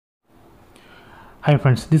Hi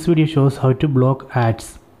friends, this video shows how to block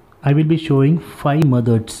ads. I will be showing 5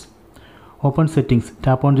 methods. Open settings,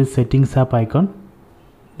 tap on this settings app icon,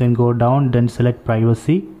 then go down, then select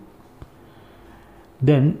privacy.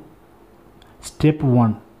 Then step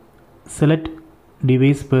 1, select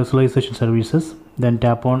device personalization services, then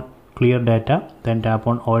tap on clear data, then tap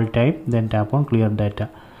on all type, then tap on clear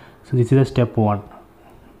data. So this is a step 1.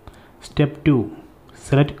 Step 2,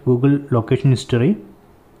 select Google location history,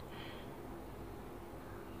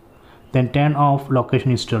 then turn off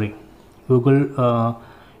location history. Google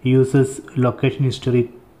uses location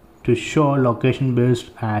history to show location based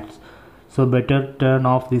ads, so better turn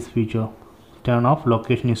off this feature. Turn off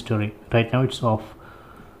location history. Right now it's off.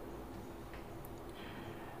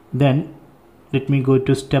 Then let me go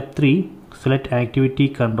to step 3, select activity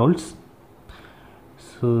controls.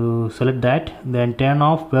 So select that, then turn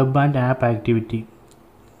off web and app activity.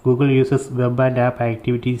 Google uses web and app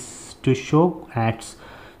activities to show ads,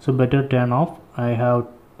 so better turn off. I have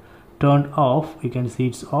turned off, you can see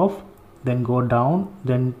it's off. Then go down,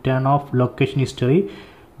 then turn off location history.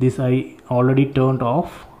 This I already turned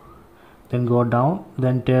off. Then go down,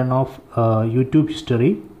 then turn off YouTube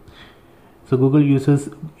history. So Google uses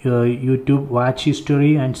YouTube watch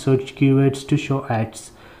history and search keywords to show ads,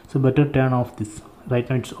 so better turn off this. Right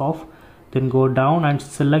now it's off. Then go down and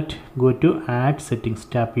select, go to ad settings,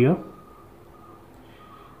 tap here,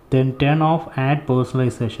 then turn off ad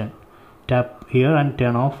personalization, tap here and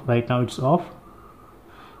turn off. Right now it's off.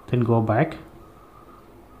 Then go back,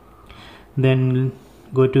 then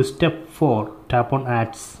go to step 4, tap on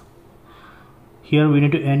ads. Here we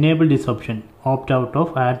need to enable this option, opt out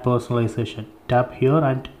of ad personalization. Tap here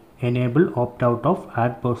and enable opt out of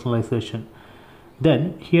ad personalization.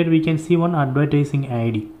 Then here we can see one advertising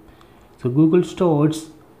ID. So Google stores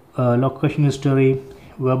location history,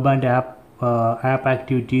 web and app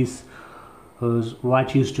activities,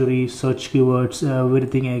 watch history, search keywords,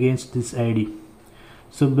 everything against this ID.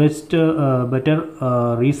 So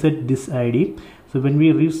better reset this ID. So when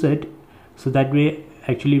we reset, so that way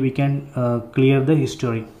actually we can clear the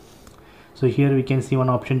history. So here we can see one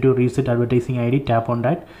option to reset advertising ID. Tap on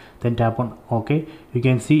that, then tap on OK. You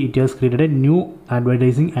can see it has created a new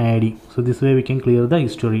advertising ID. So this way we can clear the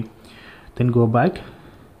history. Then go back.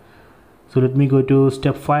 So let me go to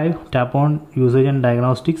step 5, tap on Usage and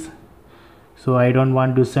Diagnostics. So I don't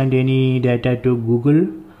want to send any data to Google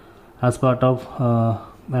as part of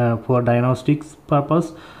for diagnostics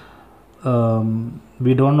purpose.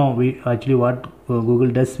 We don't know actually what Google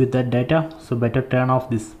does with that data, so better turn off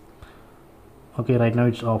this. Okay, right now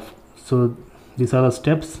it's off. So these are the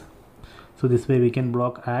steps. So this way we can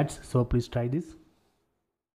block ads. So please try this.